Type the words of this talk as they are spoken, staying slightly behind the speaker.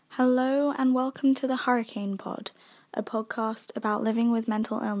Hello and welcome to the Hurricane Pod, a podcast about living with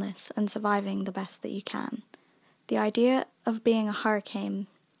mental illness and surviving the best that you can. The idea of being a hurricane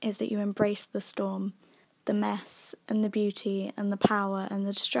is that you embrace the storm, the mess and the beauty and the power and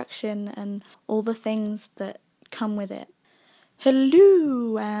the destruction and all the things that come with it.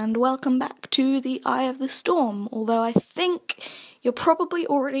 Hello and welcome back to the Eye of the Storm, although I think you're probably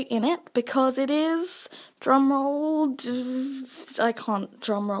already in it because it is, drumroll, I can't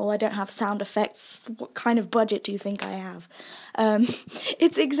drumroll, I don't have sound effects. What kind of budget do you think I have?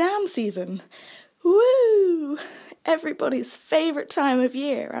 It's exam season. Woo! Everybody's favourite time of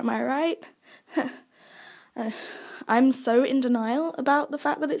year, am I right? I'm so in denial about the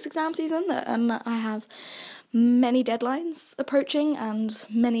fact that it's exam season and I have many deadlines approaching and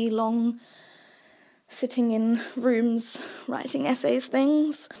many long sitting in rooms writing essays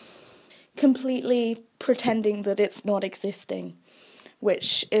things, completely pretending that it's not existing,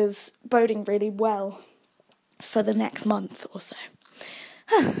 which is boding really well for the next month or so.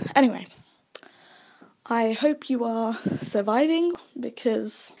 Anyway, I hope you are surviving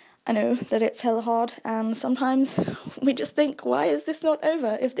because I know that it's hella hard and sometimes we just think, why is this not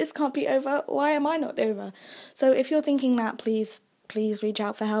over? If this can't be over, why am I not over? So if you're thinking that, please reach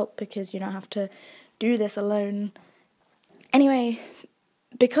out for help because you don't have to do this alone. Anyway,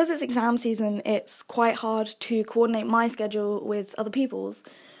 because it's exam season, it's quite hard to coordinate my schedule with other people's.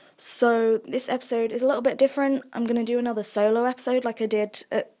 So this episode is a little bit different. I'm going to do another solo episode like I did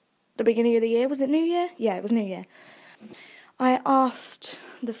at the beginning of the year. Was it New Year? Yeah, it was New Year. I asked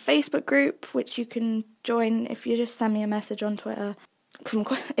the Facebook group, which you can join if you just send me a message on Twitter,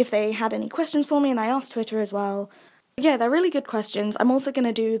 if they had any questions for me, and I asked Twitter as well. Yeah, they're really good questions. I'm also going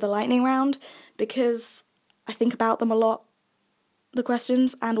to do the lightning round because I think about them a lot, the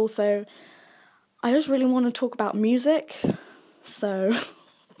questions, and also I just really want to talk about music, so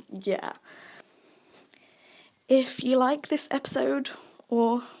yeah. If you like this episode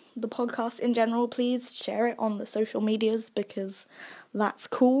or the podcast in general, please share it on the social medias because that's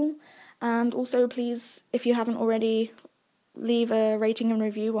cool. And also please, if you haven't already, leave a rating and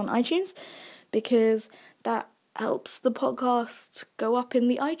review on iTunes because that helps the podcast go up in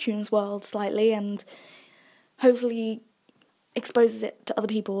the iTunes world slightly and hopefully exposes it to other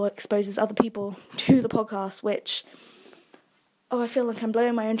people or exposes other people to the podcast, which, I feel like I'm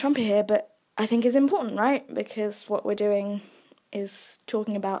blowing my own trumpet here, but I think is important, right? Because what we're doing is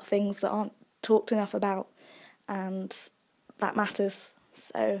talking about things that aren't talked enough about, and that matters.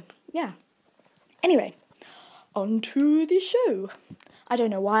 So, yeah. Anyway, on to the show. I don't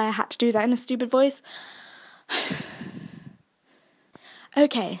know why I had to do that in a stupid voice.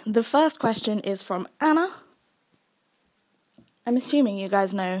 Okay, the first question is from Anna. I'm assuming you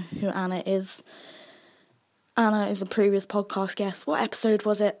guys know who Anna is. Anna is a previous podcast guest. What episode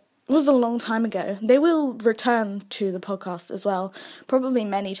was it? It was a long time ago. They will return to the podcast as well, probably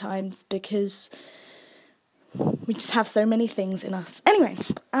many times, because we just have so many things in us. Anyway,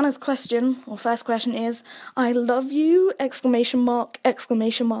 Anna's question, or first question is, I love you, exclamation mark,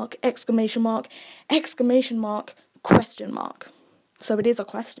 exclamation mark, exclamation mark, exclamation mark, question mark. So it is a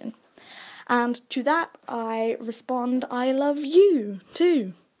question. And to that, I respond, I love you,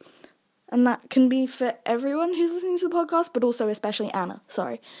 too. And that can be for everyone who's listening to the podcast, but also especially Anna,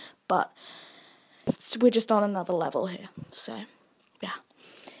 sorry. But we're just on another level here, so, yeah.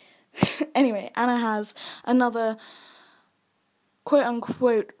 Anyway, Anna has another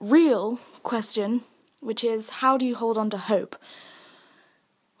quote-unquote real question, which is, how do you hold on to hope?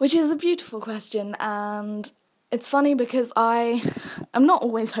 Which is a beautiful question, and it's funny because I am not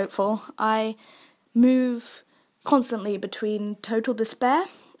always hopeful. I move constantly between total despair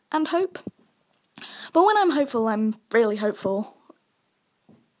and hope. But when I'm hopeful, I'm really hopeful.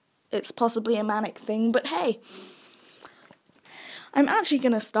 It's possibly a manic thing, but hey. I'm actually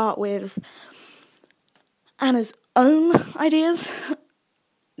going to start with Anna's own ideas,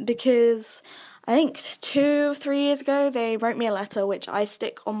 because I think 2-3 years ago they wrote me a letter which I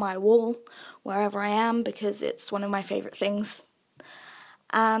stick on my wall wherever I am because it's one of my favourite things.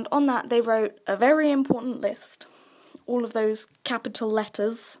 And on that they wrote a very important list. All of those capital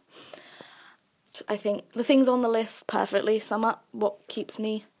letters. I think the things on the list perfectly sum up what keeps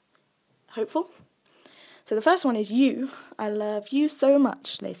me hopeful. So the first one is you. I love you so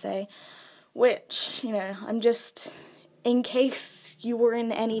much, they say. Which, I'm just, in case you were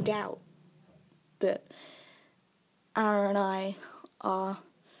in any doubt that Anna and I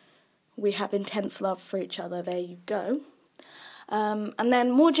we have intense love for each other, there you go. And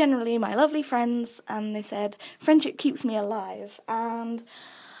then more generally, my lovely friends, and they said, friendship keeps me alive. And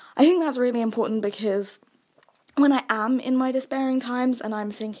I think that's really important because when I am in my despairing times and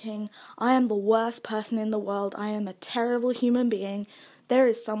I'm thinking, I am the worst person in the world, I am a terrible human being, there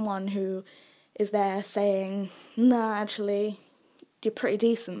is someone who is there saying, nah, actually, you're pretty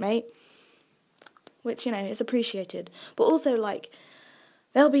decent, mate. Which, is appreciated. But also,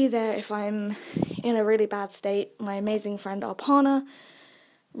 they'll be there if I'm in a really bad state. My amazing friend Arpana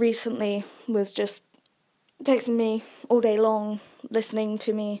recently was just texting me all day long, listening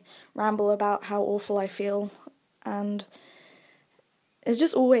to me ramble about how awful I feel, and is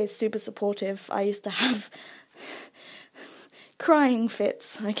just always super supportive. I used to have crying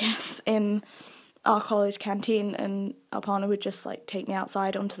fits, I guess, in our college canteen, and Arpana would just take me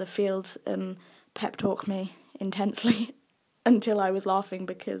outside onto the field and pep talk me intensely until I was laughing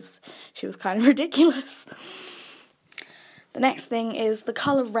because she was kind of ridiculous. The next thing is the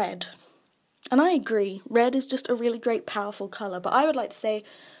colour red. And I agree, red is just a really great, powerful colour, but I would like to say,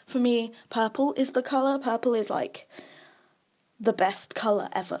 for me, purple is the colour. Purple is, the best colour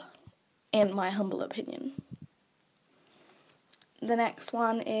ever, in my humble opinion. The next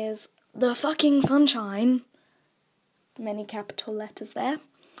one is the fucking sunshine. Many capital letters there.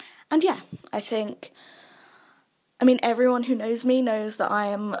 And yeah, everyone who knows me knows that I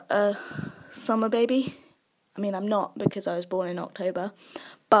am a summer baby. I'm not, because I was born in October,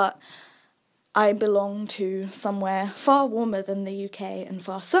 but I belong to somewhere far warmer than the UK and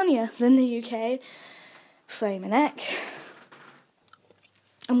far sunnier than the UK. Flaming heck.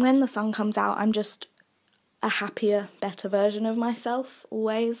 And when the sun comes out, I'm just a happier, better version of myself,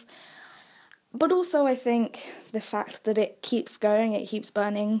 always. But also I think the fact that it keeps going, it keeps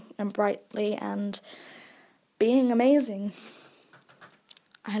burning and brightly and being amazing.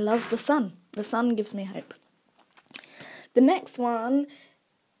 I love the sun. The sun gives me hope. The next one,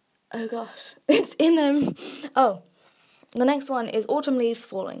 oh gosh, it's in, the next one is autumn leaves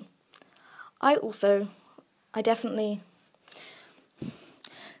falling. The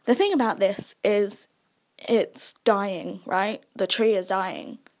thing about this is it's dying, right? The tree is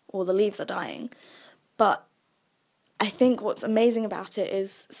dying, or the leaves are dying. But I think what's amazing about it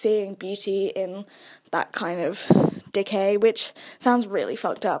is seeing beauty in that kind of decay, which sounds really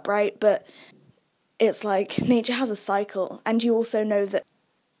fucked up, right? But it's nature has a cycle, and you also know that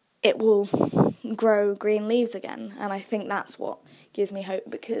it will grow green leaves again, and I think that's what gives me hope,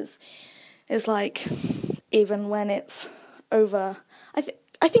 because it's even when it's over,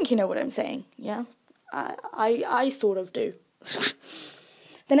 I think you know what I'm saying, yeah? I sort of do.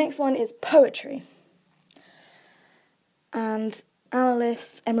 The next one is poetry. And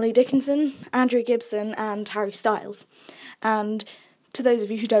analysts Emily Dickinson, Andrew Gibson, and Harry Styles. And to those of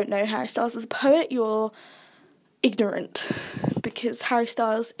you who don't know Harry Styles as a poet, you're ignorant, because Harry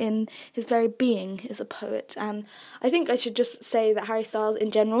Styles in his very being is a poet. And I think I should just say that Harry Styles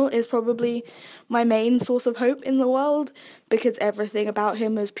in general is probably my main source of hope in the world, because everything about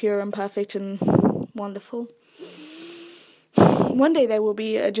him is pure and perfect and wonderful. One day there will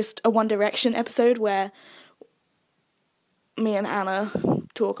be just a One Direction episode where me and Anna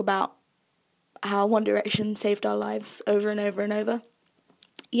talk about how One Direction saved our lives over and over and over.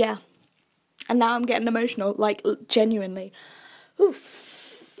 Yeah. And now I'm getting emotional, genuinely. Oof.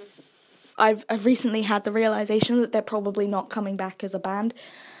 I've recently had the realisation that they're probably not coming back as a band.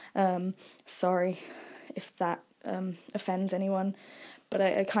 Sorry if that offends anyone. But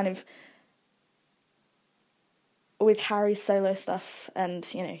I kind of, with Harry's solo stuff, and,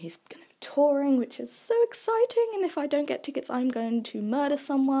 he's going to be touring, which is so exciting, and if I don't get tickets, I'm going to murder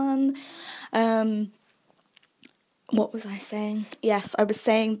someone. What was I saying? Yes, I was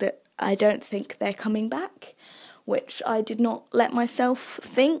saying that I don't think they're coming back, which I did not let myself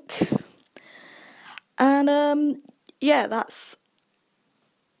think. And, yeah, that's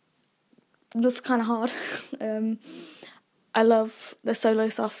kind of hard. I love the solo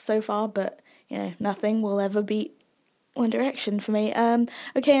stuff so far, but, nothing will ever beat One Direction for me.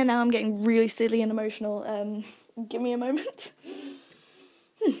 Okay, and now I'm getting really silly and emotional. Give me a moment.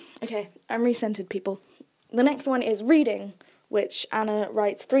 Okay, I'm recentered, people. The next one is reading, which Anna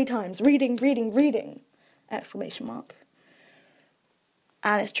writes 3 times. Reading, reading, reading! ! And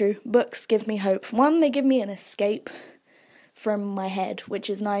it's true. Books give me hope. One, they give me an escape from my head, which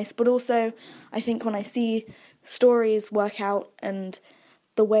is nice. But also, I think when I see stories work out and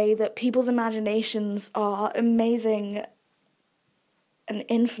the way that people's imaginations are amazing and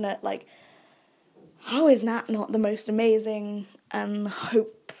infinite, how is that not the most amazing and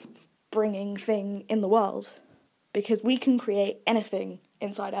hope-bringing thing in the world? Because we can create anything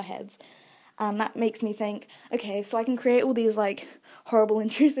inside our heads. And that makes me think, okay, so I can create all these, horrible,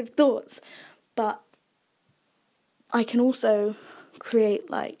 intrusive thoughts, but I can also create,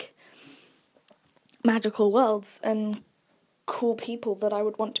 magical worlds and cool people that I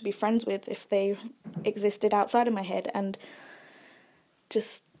would want to be friends with if they existed outside of my head, and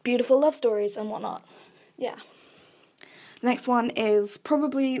just beautiful love stories and whatnot. Yeah. The next one is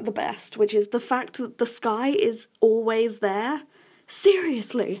probably the best, which is the fact that the sky is always there.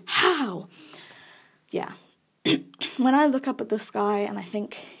 Seriously, how? Yeah. When I look up at the sky and I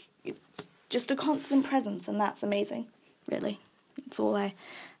think it's just a constant presence, and that's amazing, really. That's all I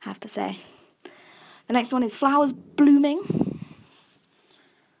have to say. The next one is flowers blooming.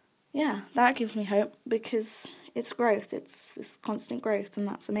 Yeah, that gives me hope, because it's growth, it's this constant growth, and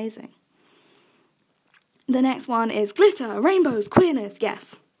that's amazing. The next one is glitter, rainbows, queerness,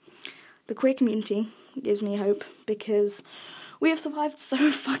 yes. The queer community gives me hope, because we have survived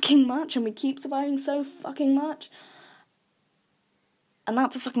so fucking much, and we keep surviving so fucking much. And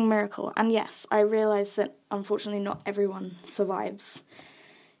that's a fucking miracle. And yes, I realise that unfortunately not everyone survives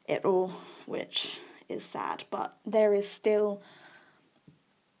it all, which is sad, but there is still,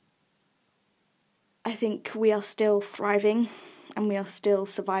 I think we are still thriving, and we are still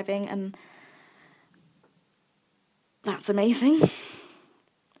surviving, and that's amazing.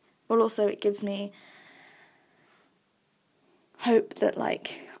 But also it gives me hope that,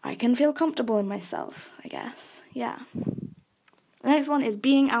 like, I can feel comfortable in myself, I guess. Yeah. The next one is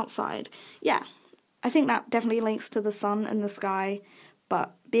being outside. Yeah, I think that definitely links to the sun and the sky,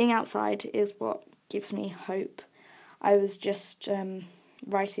 but being outside is what gives me hope. I was just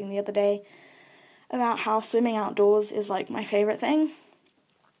writing the other day about how swimming outdoors is, like, my favourite thing,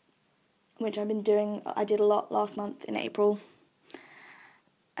 which I've been doing. I did a lot last month in April,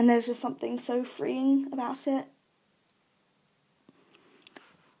 and there's just something so freeing about it.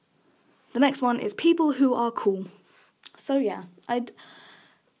 The next one is people who are cool. So yeah,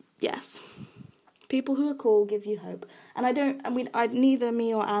 yes. People who are cool give you hope. And neither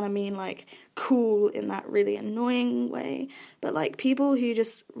me or Anna mean, like, cool in that really annoying way, but, like, people who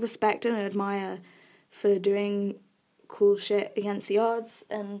just respect and admire for doing cool shit against the odds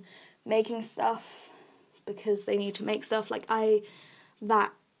and making stuff because they need to make stuff. Like,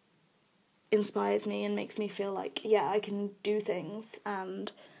 that inspires me and makes me feel like, yeah, I can do things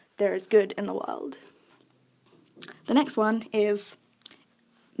and there is good in the world. The next one is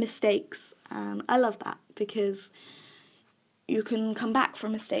mistakes, and I love that because you can come back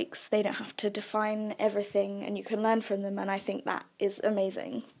from mistakes. They don't have to define everything, and you can learn from them, and I think that is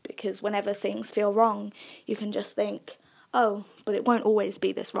amazing, because whenever things feel wrong, you can just think, oh, but it won't always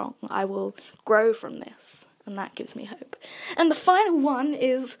be this wrong. I will grow from this, and that gives me hope. And the final one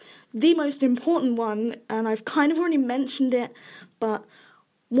is the most important one, and I've kind of already mentioned it, but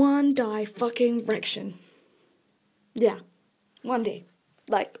One Direction. Yeah, 1D,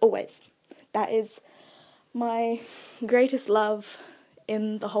 like, always. That is my greatest love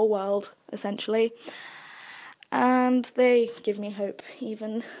in the whole world, essentially. And they give me hope,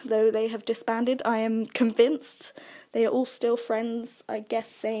 even though they have disbanded. I am convinced they are all still friends. I guess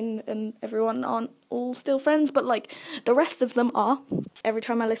Sane and everyone aren't all still friends, but, like, the rest of them are. Every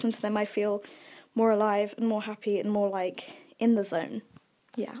time I listen to them, I feel more alive and more happy and more, like, in the zone.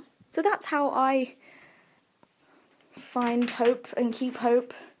 Yeah. So that's how I find hope and keep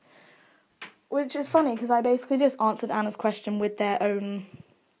hope, which is funny because I basically just answered Anna's question with their own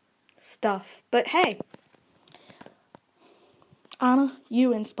stuff. But hey, Anna,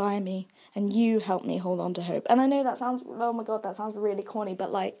 you inspire me and you help me hold on to hope. And I know that sounds, oh my god, that sounds really corny,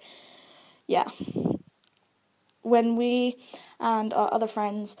 but, like, yeah. When we and our other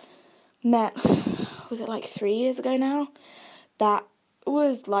friends met, was it like 3 years ago now? That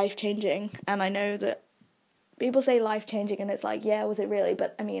was life-changing, and I know that people say life-changing and it's like, yeah, was it really?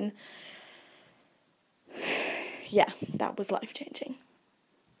 But I mean, yeah, that was life-changing.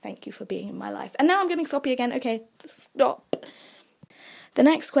 Thank you for being in my life. And now I'm getting sloppy again. Okay, stop. The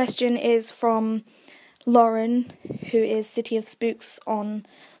next question is from Lauren, who is City of Spooks on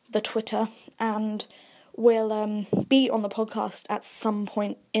the Twitter, and will be on the podcast at some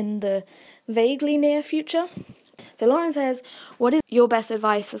point in the vaguely near future. So Lauren says, what is your best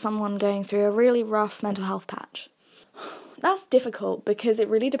advice for someone going through a really rough mental health patch? That's difficult because it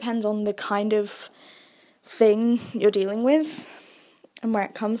really depends on the kind of thing you're dealing with and where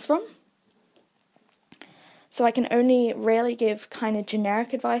it comes from. So I can only really give kind of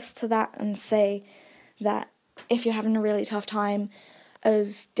generic advice to that and say that if you're having a really tough time,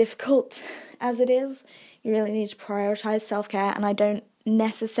 as difficult as it is, you really need to prioritise self-care. And I don't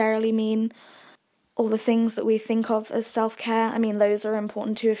necessarily mean all the things that we think of as self-care. I mean, those are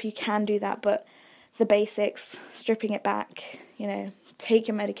important too if you can do that, but the basics, stripping it back, take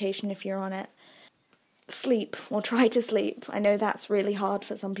your medication if you're on it. Sleep, or try to sleep. I know that's really hard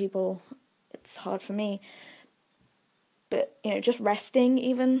for some people. it's hard for me. But, just resting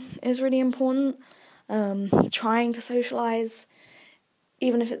even is really important. Trying to socialise,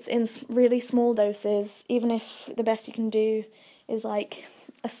 even if it's in really small doses, even if the best you can do is like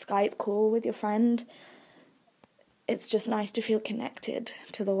a Skype call with your friend. It's just nice to feel connected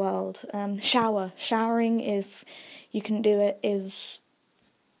to the world. Showering, if you can do it, is,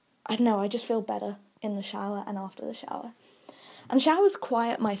 I don't know, I just feel better in the shower and after the shower. And showers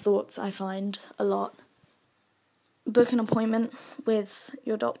quiet my thoughts, I find, a lot. Book an appointment with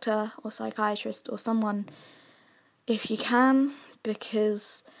your doctor or psychiatrist or someone if you can,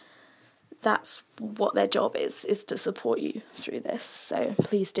 because that's what their job is to support you through this, so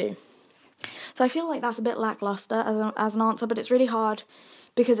please do. So I feel like that's a bit lackluster as an answer, but it's really hard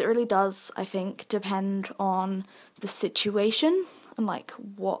because it really does, I think, depend on the situation and like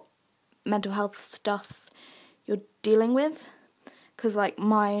what mental health stuff you're dealing with. Because like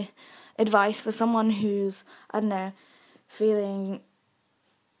my advice for someone who's, I don't know, feeling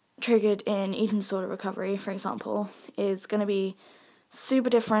triggered in eating disorder recovery, for example, is going to be super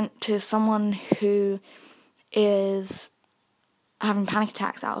different to someone who is having panic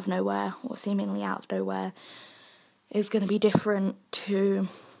attacks out of nowhere or seemingly out of nowhere. Is going to be different to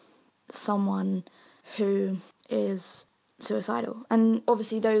someone who is suicidal. And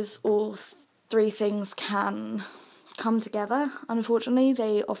obviously those all three things can come together. Unfortunately,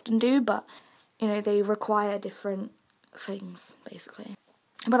 they often do, but they require different things, basically.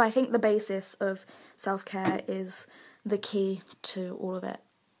 But I think the basis of self-care is the key to all of it.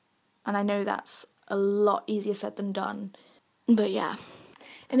 And I know that's a lot easier said than done, but yeah.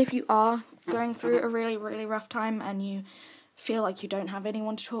 And if you are going through a really, really rough time and you feel like you don't have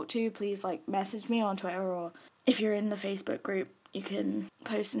anyone to talk to, please message me on Twitter, or if you're in the Facebook group, you can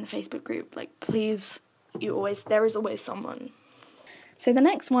post in the Facebook group. Please, there is always someone. So the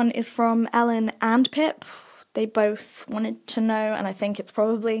next one is from Ellen and Pip. They both wanted to know, and I think it's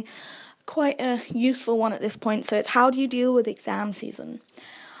probably quite a useful one at this point. So it's, how do you deal with exam season?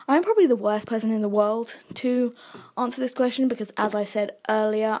 I'm probably the worst person in the world to answer this question because, as I said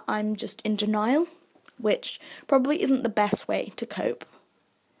earlier, I'm just in denial, which probably isn't the best way to cope.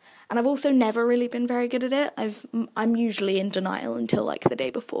 And I've also never really been very good at it. I'm usually in denial until the day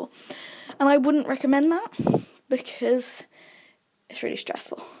before. And I wouldn't recommend that because it's really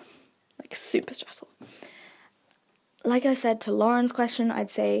stressful. Super stressful. Like I said to Lauren's question, I'd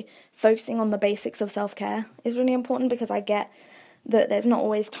say focusing on the basics of self-care is really important, because I get that there's not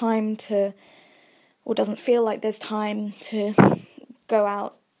always time to, or doesn't feel like there's time to go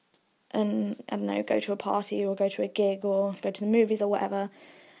out and, I don't know, go to a party or go to a gig or go to the movies or whatever.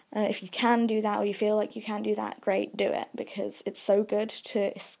 If you can do that, or you feel like you can do that, great, do it, because it's so good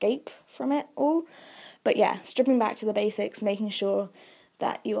to escape from it all. But yeah, stripping back to the basics, making sure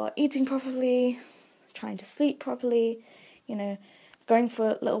that you are eating properly, trying to sleep properly, going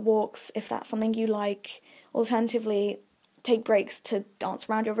for little walks if that's something you like. Alternatively, take breaks to dance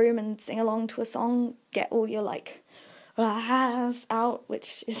around your room and sing along to a song, get all your ahs out,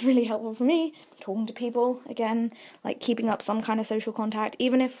 which is really helpful for me. Talking to people, again, keeping up some kind of social contact,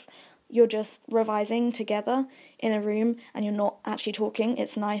 even if you're just revising together in a room and you're not actually talking,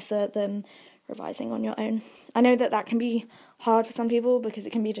 it's nicer than revising on your own. I know that can be hard for some people because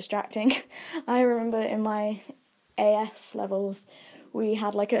it can be distracting. I remember in my AS levels, we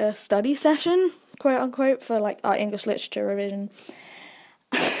had a study session, quote unquote, for our English literature revision.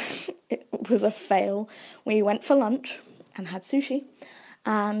 It was a fail. We went for lunch and had sushi,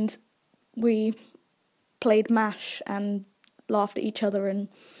 and we played MASH and laughed at each other and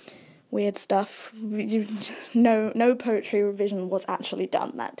weird stuff. No poetry revision was actually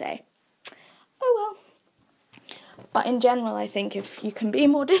done that day. Oh well. But in general, I think if you can be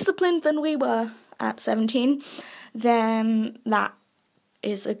more disciplined than we were at 17, then that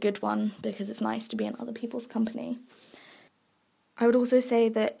is a good one, because it's nice to be in other people's company. I would also say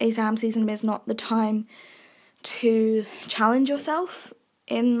that exam season is not the time to challenge yourself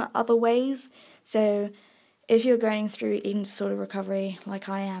in other ways. So if you're going through eating disorder recovery like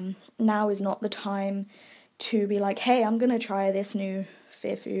I am, now is not the time to be hey, I'm going to try this new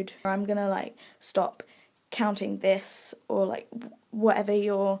fear food, or I'm going to stop counting this, or whatever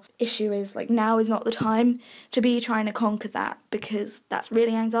your issue is. Now is not the time to be trying to conquer that, because that's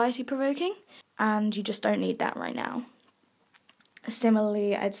really anxiety provoking and you just don't need that right now.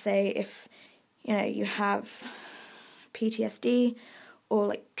 Similarly, I'd say if you have PTSD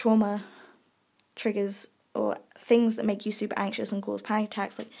or trauma triggers or things that make you super anxious and cause panic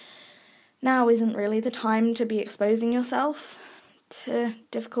attacks, now isn't really the time to be exposing yourself to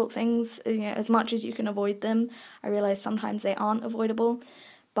difficult things, as much as you can avoid them. I realise sometimes they aren't avoidable,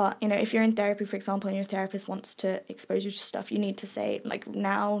 But, if you're in therapy, for example, and your therapist wants to expose you to stuff, you need to say, like,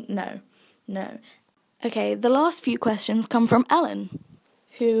 now, no. Okay, the last few questions come from Ellen,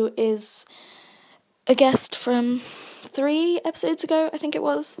 who is a guest from 3 episodes ago, I think it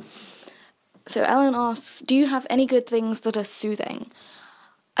was. So Ellen asks, do you have any good things that are soothing?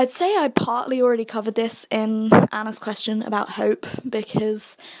 I'd say I partly already covered this in Anna's question about hope,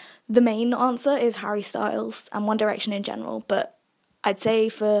 because the main answer is Harry Styles and One Direction in general, but I'd say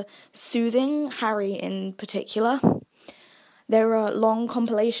for soothing, Harry in particular. There are long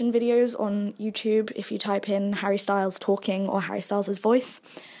compilation videos on YouTube if you type in Harry Styles talking or Harry Styles' voice,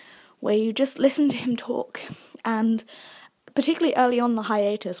 where you just listen to him talk. And particularly early on the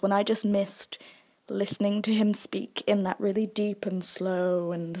hiatus, when I just missed listening to him speak in that really deep and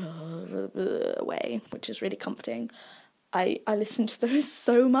slow and way, which is really comforting, I listened to those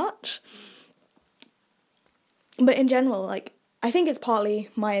so much. But in general, like, I think it's partly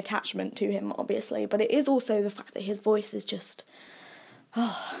my attachment to him, obviously, but it is also the fact that his voice is just...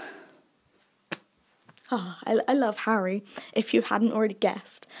 I love Harry, if you hadn't already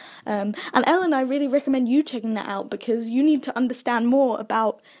guessed. And Ellen, I really recommend you checking that out, because you need to understand more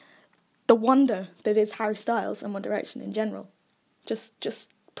about the wonder that is Harry Styles and One Direction in general.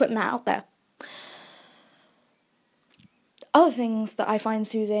 Just putting that out there. Other things that I find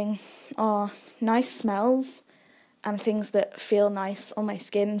soothing are nice smells and things that feel nice on my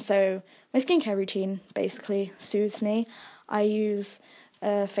skin. So my skincare routine basically soothes me. I use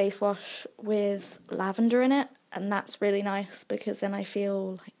a face wash with lavender in it, and that's really nice because then I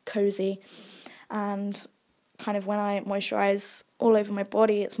feel like cozy. And kind of when I moisturise all over my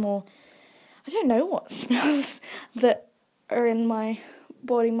body, it's more, I don't know what smells that are in my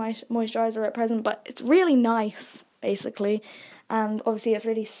body moisturiser at present, but it's really nice basically. And obviously it's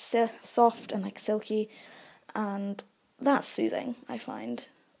really soft and like silky, and that's soothing, I find.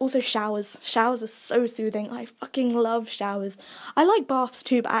 Also showers. Showers are so soothing. I fucking love showers. I like baths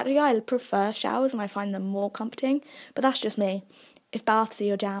too, but actually I prefer showers and I find them more comforting. But that's just me. If baths are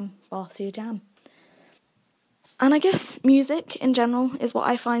your jam, baths are your jam. And I guess music in general is what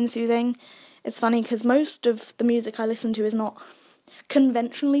I find soothing. It's funny because most of the music I listen to is not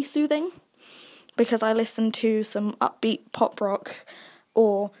conventionally soothing, because I listen to some upbeat pop rock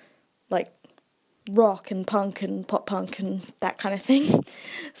or like rock and punk and pop punk and that kind of thing.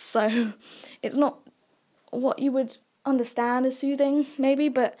 So it's not what you would understand as soothing, maybe,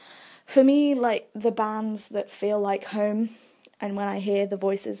 but for me, like, the bands that feel like home, and when I hear the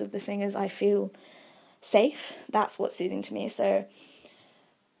voices of the singers, I feel safe. That's what's soothing to me. So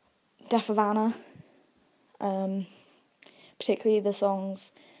Def Havana, particularly the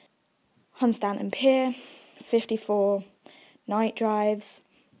songs Hunstan and Pier, 54, Night Drives,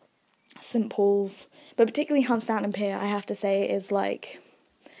 St. Paul's, but particularly Hunstan and Pier, I have to say, is like,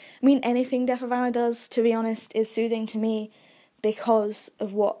 I mean, anything Def Havana does, to be honest, is soothing to me because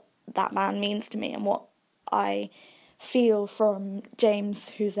of what that band means to me and what I feel from James,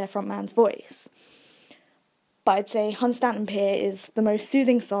 who's their frontman's voice. But I'd say Hunstan and Pier is the most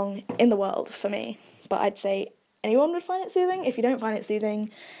soothing song in the world for me. But I'd say anyone would find it soothing. If you don't find it soothing,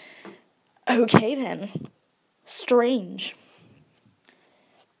 okay then. Strange.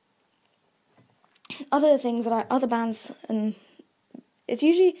 Other things other bands, and it's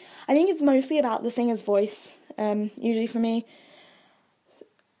usually, I think it's mostly about the singer's voice, usually for me.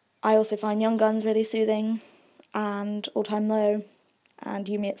 I also find Young Guns really soothing, and All Time Low, and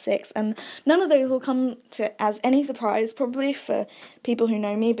You Me at 6, and none of those will come to as any surprise, probably, for people who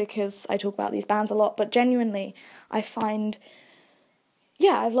know me, because I talk about these bands a lot, but genuinely, I find,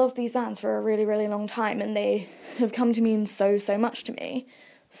 I've loved these bands for a really, really long time, and they have come to mean so, so much to me.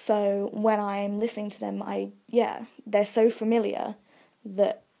 So when I'm listening to them, they're so familiar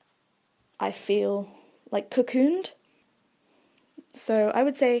that I feel like cocooned. So I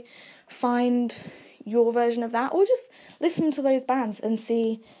would say find your version of that, or just listen to those bands and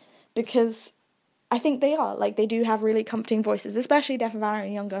see, because I think they do have really comforting voices, especially Def Havana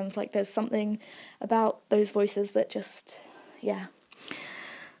and Young Guns. Like, there's something about those voices that just,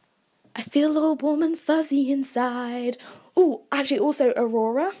 I feel all warm and fuzzy inside. Oh, actually, also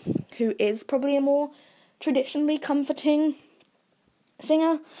Aurora, who is probably a more traditionally comforting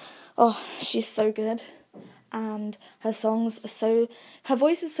singer. Oh, she's so good. And her songs are her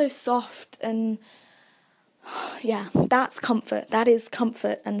voice is so soft, and that's comfort. That is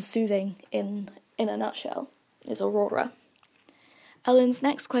comfort and soothing in a nutshell, is Aurora. Ellen's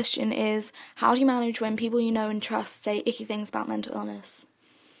next question is, how do you manage when people you know and trust say icky things about mental illness?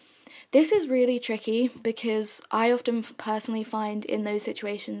 This is really tricky because I often personally find in those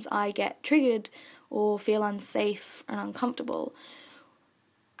situations I get triggered or feel unsafe and uncomfortable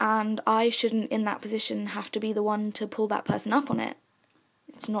and I shouldn't in that position have to be the one to pull that person up on it.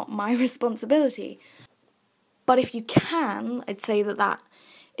 It's not my responsibility. But if you can, I'd say that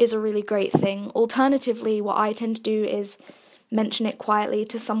is a really great thing. Alternatively, what I tend to do is mention it quietly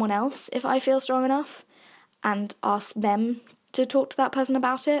to someone else if I feel strong enough, and ask them to talk to that person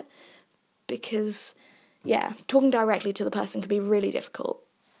about it, because, yeah, talking directly to the person can be really difficult.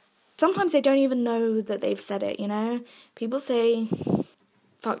 Sometimes they don't even know that they've said it, you know? People say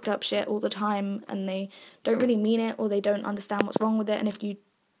fucked up shit all the time, and they don't really mean it, or they don't understand what's wrong with it, and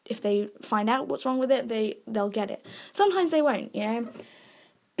if they find out what's wrong with it, they'll get it. Sometimes they won't, you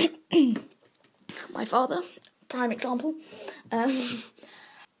know? My father, prime example.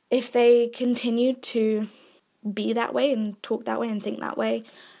 If they continued to be that way and talk that way and think that way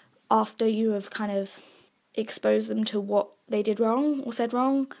after you have kind of exposed them to what they did wrong or said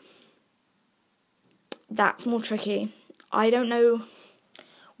wrong, that's more tricky. I don't know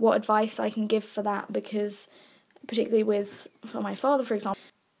what advice I can give for that, because particularly for my father, for example,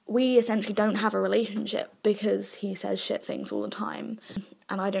 we essentially don't have a relationship because he says shit things all the time,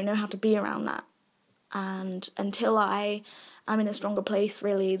 and I don't know how to be around that. And until I am in a stronger place,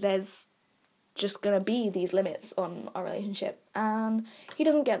 really, there's just going to be these limits on our relationship. And he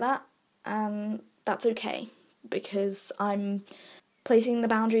doesn't get that, and that's okay, because I'm placing the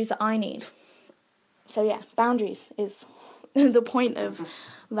boundaries that I need. So yeah, boundaries is the point of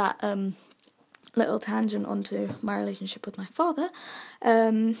that little tangent onto my relationship with my father.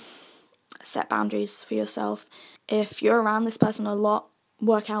 Set boundaries for yourself. If you're around this person a lot,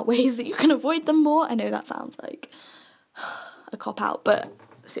 work out ways that you can avoid them more. I know that sounds like a cop-out, but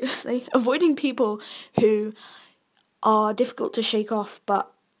seriously, avoiding people who are difficult to shake off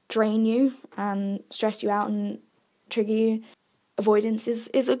but drain you and stress you out and trigger you, avoidance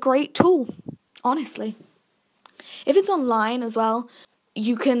is a great tool, honestly. If it's online as well,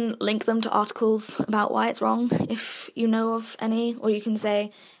 you can link them to articles about why it's wrong, if you know of any, or you can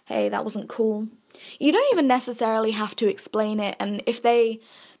say, hey, that wasn't cool. You don't even necessarily have to explain it, and if they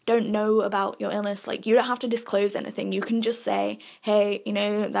don't know about your illness, like, you don't have to disclose anything. You can just say, hey, you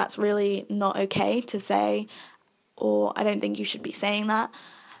know, that's really not okay to say, or I don't think you should be saying that.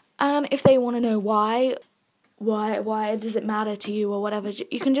 And if they want to know why does it matter to you or whatever,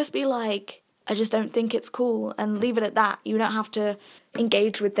 you can just be like, I just don't think it's cool, and leave it at that. You don't have to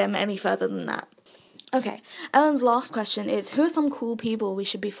engage with them any further than that. Okay, Ellen's last question is, who are some cool people we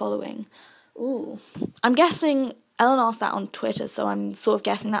should be following? Ooh, I'm guessing Ellen asked that on Twitter, so I'm sort of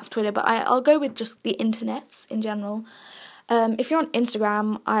guessing that's Twitter, but I'll go with just the internets in general. If you're on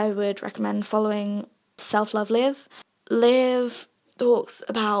Instagram, I would recommend following Self-Love Liv. Liv talks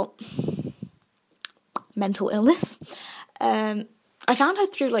about mental illness. I found her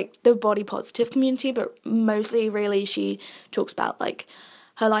through, like, the body positive community, but mostly, really, she talks about, like,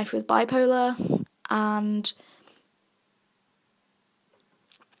 her life with bipolar, and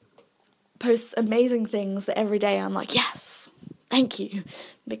posts amazing things that every day I'm like, yes, thank you,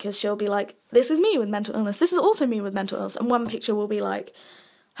 because she'll be like, this is me with mental illness, this is also me with mental illness, and one picture will be, like,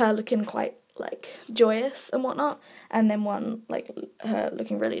 her looking quite, like, joyous and whatnot, and then one, like, her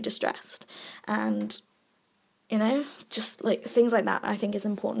looking really distressed, and, you know, just, like, things like that I think is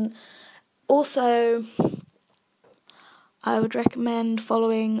important. Also, I would recommend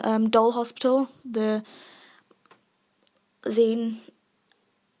following Doll Hospital, the zine,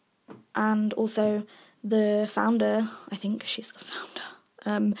 and also the founder, I think she's the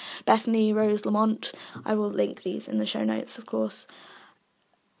founder, Bethany Rose Lamont. I will link these in the show notes, of course.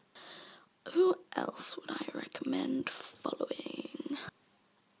 Who else would I recommend following?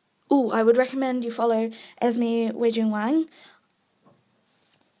 I would recommend you follow Esme Weijun Wang,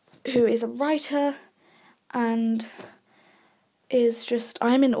 who is a writer and is just,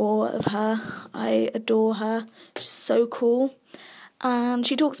 I'm in awe of her. I adore her. She's so cool. And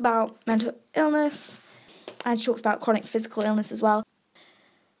she talks about mental illness, and she talks about chronic physical illness as well.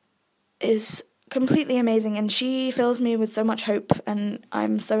 Is completely amazing, and she fills me with so much hope, and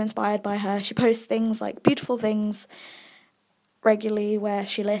I'm so inspired by her. She posts things like beautiful things regularly where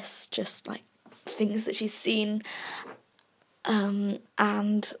she lists just, like, things that she's seen,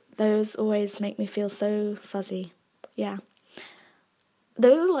 and those always make me feel so fuzzy. Yeah.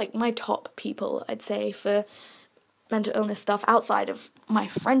 Those are, like, my top people, I'd say, for mental illness stuff outside of my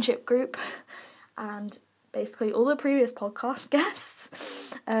friendship group and basically all the previous podcast guests.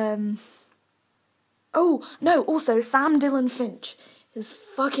 Also Sam Dillon Finch is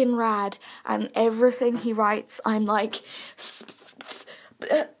fucking rad, and everything he writes, I'm like,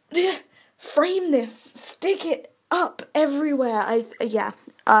 frame this, stick it up everywhere.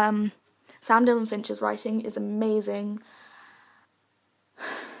 Sam Dillon Finch's writing is amazing.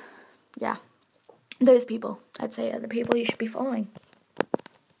 yeah, those people, I'd say, are the people you should be following.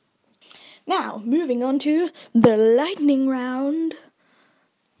 Now, moving on to the lightning round.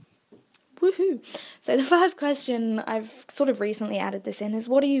 Woohoo! So the first question, I've sort of recently added this in, is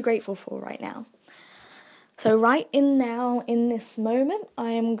what are you grateful for right now? So right in now, in this moment,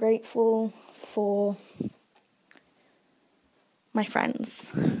 I am grateful for my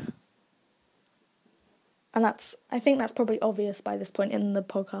friends. And I think that's probably obvious by this point in the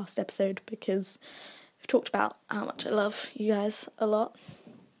podcast episode, because I've talked about how much I love you guys a lot.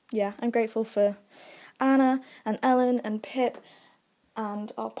 Yeah, I'm grateful for Anna and Ellen and Pip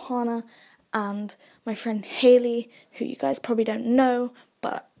and our partner and my friend Hayley, who you guys probably don't know,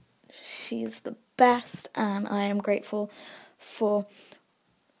 but she's the best, and I am grateful for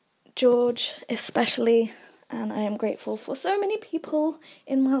George especially, and I am grateful for so many people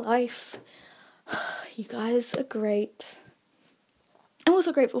in my life. You guys are great. I'm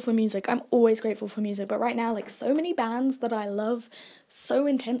also grateful for music. I'm always grateful for music, but right now, like, so many bands that I love so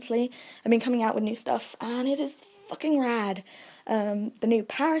intensely have been coming out with new stuff, and it is fucking rad. The new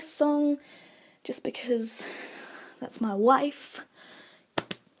Paris song, just because that's my wife,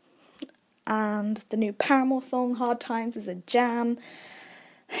 and the new Paramore song, Hard Times, is a jam.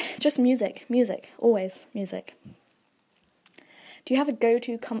 Just music, always music. Do you have a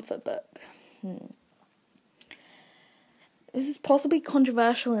go-to comfort book? This is possibly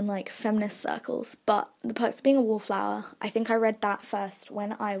controversial in, like, feminist circles, but The Perks of Being a Wallflower, I think I read that first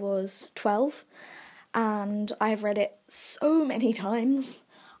when I was 12, and I've read it so many times,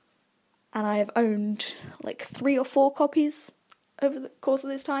 and I have owned, like, 3 or 4 copies over the course of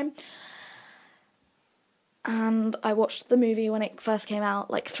this time, and I watched the movie when it first came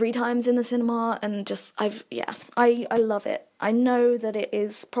out, like, 3 times in the cinema, and just, I love it. I know that it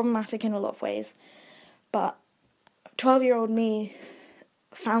is problematic in a lot of ways, but 12-year-old me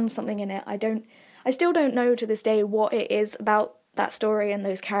found something in it. I still don't know to this day what it is about that story and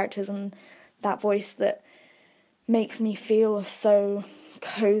those characters and that voice that makes me feel so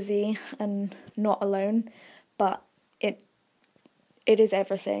cozy and not alone, but it is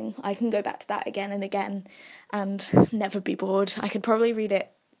everything. I can go back to that again and again and never be bored. I could probably read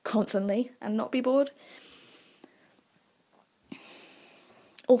it constantly and not be bored.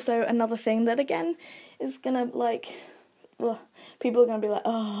 Also, another thing that, again, is gonna, like, people are gonna be like,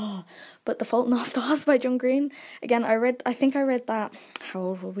 oh, but The Fault in Our Stars by John Green. Again, I think I read that, how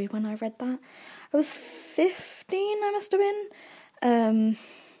old were we when I read that? I was 15, I must have been.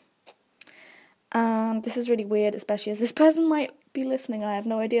 And this is really weird, especially as this person might be listening, I have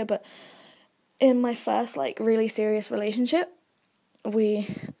no idea, but in my first, like, really serious relationship,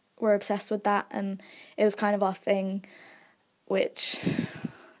 we were obsessed with that, and it was kind of our thing, which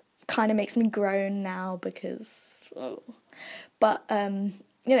kind of makes me groan now because, but,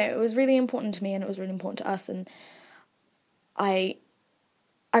 it was really important to me, and it was really important to us, and I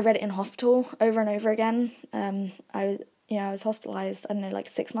read it in hospital over and over again. I was hospitalised, I don't know, like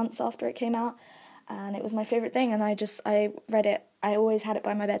 6 months after it came out, and it was my favourite thing, and I read it, I always had it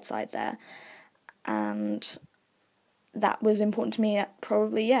by my bedside there, and that was important to me at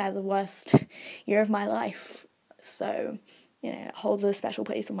probably, the worst year of my life, so, it holds a special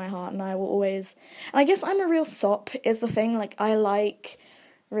place in my heart, and I will always, and I guess I'm a real sop, is the thing, like, I like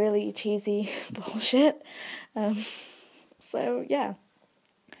really cheesy bullshit, so, yeah.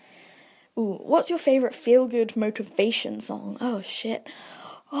 Ooh, what's your favourite feel-good motivation song? Oh, shit.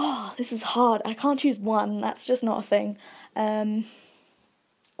 Oh, this is hard. I can't choose one. That's just not a thing. Well,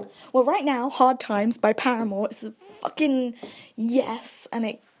 right now, Hard Times by Paramore is a fucking yes, and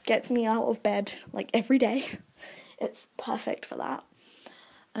it gets me out of bed, like, every day. It's perfect for that.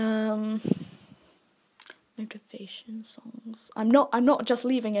 Motivation songs. I'm not just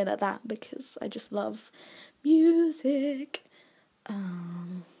leaving it at that, because I just love music.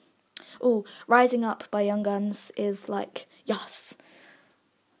 Rising Up by Young Guns is like, yes.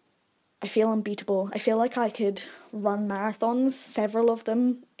 I feel unbeatable. I feel like I could run marathons, several of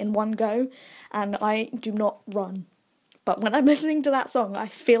them, in one go, and I do not run. But when I'm listening to that song, I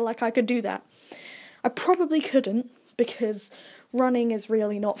feel like I could do that. I probably couldn't, because running is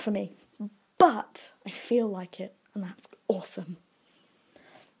really not for me. But I feel like it, and that's awesome.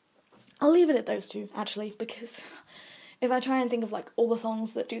 I'll leave it at those two, actually, because if I try and think of, like, all the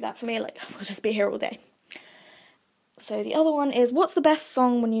songs that do that for me, like, we'll just be here all day. So the other one is, what's the best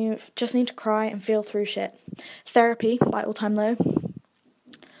song when you just need to cry and feel through shit? Therapy by All Time Low.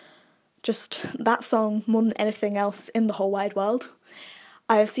 Just that song more than anything else in the whole wide world.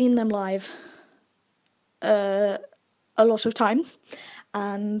 I have seen them live a lot of times,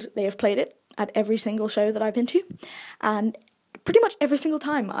 and they have played it at every single show that I've been to, and pretty much every single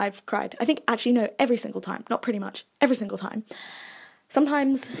time I've cried. I think, actually, no, every single time. Not pretty much. Every single time.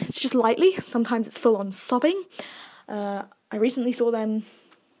 Sometimes it's just lightly. Sometimes it's full-on sobbing. I recently saw them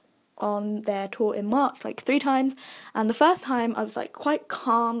on their tour in March, like 3 times. And the first time I was, like, quite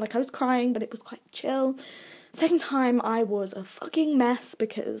calm. Like, I was crying, but it was quite chill. Second time I was a fucking mess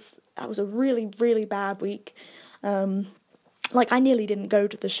because that was a really, really bad week. Like, I nearly didn't go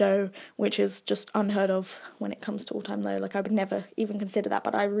to the show, which is just unheard of when it comes to All Time Low. Like, I would never even consider that,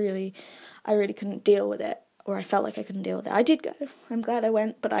 but I really couldn't deal with it, or I felt like I couldn't deal with it. I did go. I'm glad I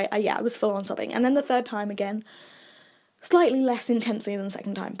went, but I was full on sobbing. And then the third time again, slightly less intensely than the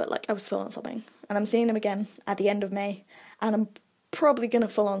second time, but, like, I was full on sobbing. And I'm seeing them again at the end of May, and I'm probably gonna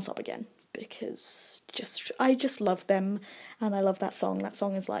full on sob again, because I just love them, and I love that song. That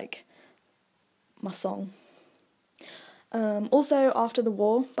song is, like, my song. Also, After the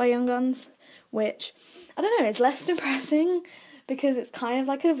War by Young Guns, which, I don't know, it's less depressing because it's kind of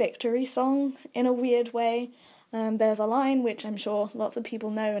like a victory song in a weird way. There's a line which I'm sure lots of people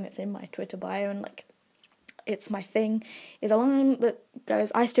know, and it's in my Twitter bio, and, like, it's my thing, is a line that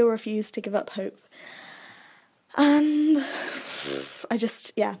goes, "I still refuse to give up hope." And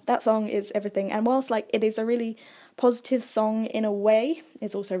that song is everything. And whilst, like, it is a really positive song in a way,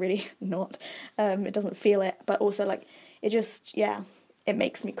 it's also really not. It doesn't feel it, but also, like, it just, it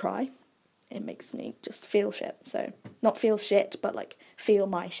makes me cry. It makes me just feel shit. So, not feel shit, but, like, feel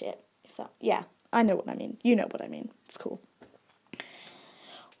my shit. I know what I mean. You know what I mean. It's cool.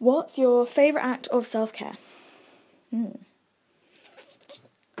 What's your favourite act of self-care?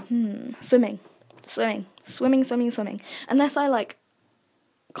 Swimming. Unless I, like,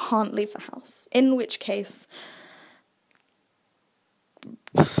 can't leave the house. In which case,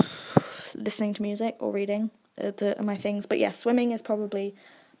 listening to music or reading are my things. But yeah, swimming is probably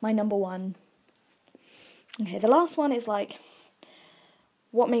my number one. Okay, the last one is, like,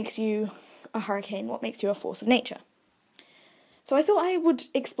 what makes you a hurricane? What makes you a force of nature? So I thought I would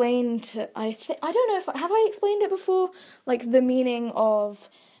explain I don't know have I explained it before? Like, the meaning of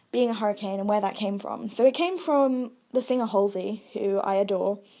being a hurricane and where that came from. So it came from the singer Halsey, who I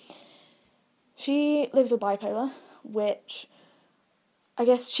adore. She lives with bipolar, which I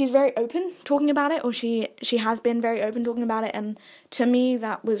guess she's very open talking about it, or she has been very open talking about it, and to me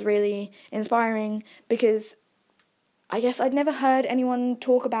that was really inspiring because I guess I'd never heard anyone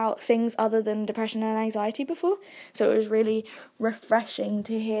talk about things other than depression and anxiety before, so it was really refreshing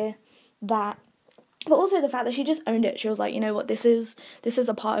to hear that. But also the fact that she just owned it. She was like, you know what, this is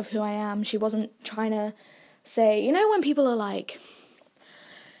a part of who I am. She wasn't trying to say, you know when people are like,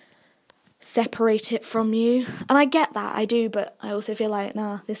 separate it from you, and I get that, I do, but I also feel like,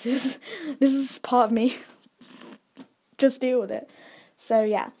 nah, this is part of me. Just deal with it. So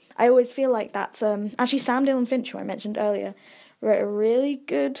yeah, I always feel like that's actually Sam Dillon Finch, who I mentioned earlier, wrote a really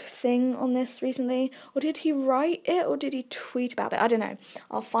good thing on this recently. Or did he write it, or did he tweet about it? I don't know.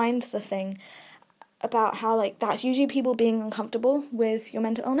 I'll find the thing about how, like, that's usually people being uncomfortable with your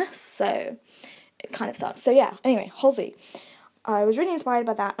mental illness, so it kind of sucks. So yeah, anyway, Halsey. I was really inspired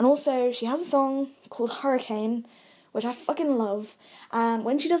by that, and also she has a song called Hurricane, which I fucking love, and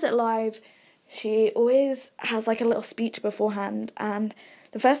when she does it live, she always has, like, a little speech beforehand, and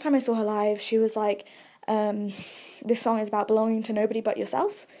the first time I saw her live, she was like, this song is about belonging to nobody but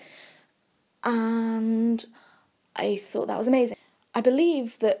yourself, and I thought that was amazing. I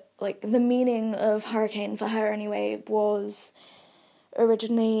believe that, like, the meaning of hurricane for her anyway was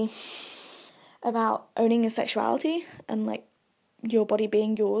originally about owning your sexuality and, like, your body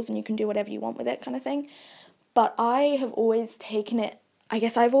being yours and you can do whatever you want with it kind of thing. But I have always taken it, I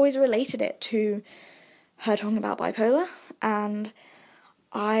guess I've always related it to her talking about bipolar, and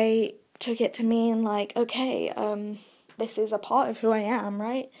I took it to mean, like, okay, this is a part of who I am,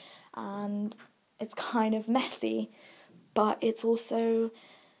 right? And it's kind of messy, but it's also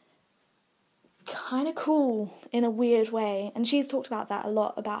kind of cool in a weird way. And she's talked about that a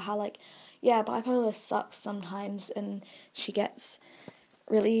lot, about how, like, yeah, bipolar sucks sometimes, and she gets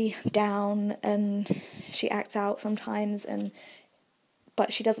really down, and she acts out sometimes,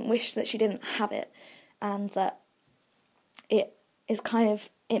 but she doesn't wish that she didn't have it, and that it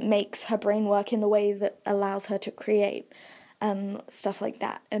makes her brain work in the way that allows her to create, and stuff like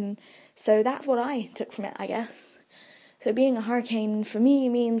that. And so that's what I took from it, I guess. So being a hurricane for me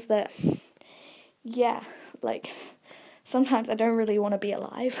means that, yeah, like, sometimes I don't really want to be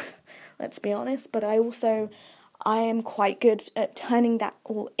alive, let's be honest, but I am quite good at turning that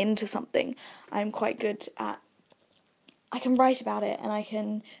all into something. I'm quite good at, I can write about it, and I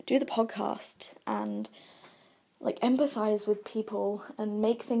can do the podcast, and, like, empathise with people, and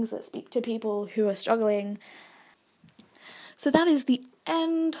make things that speak to people who are struggling. So that is the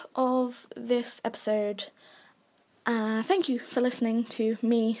end of this episode. Thank you for listening to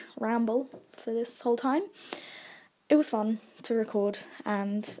me ramble for this whole time. It was fun to record,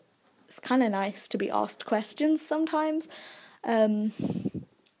 and it's kind of nice to be asked questions sometimes.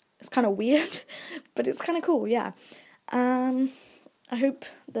 It's kind of weird, but it's kind of cool, yeah. I hope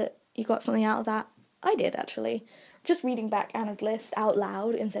that you got something out of that. I did, actually. Just reading back Anna's list out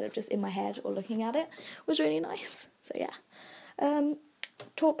loud instead of just in my head or looking at it was really nice. So yeah.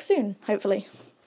 Talk soon, hopefully.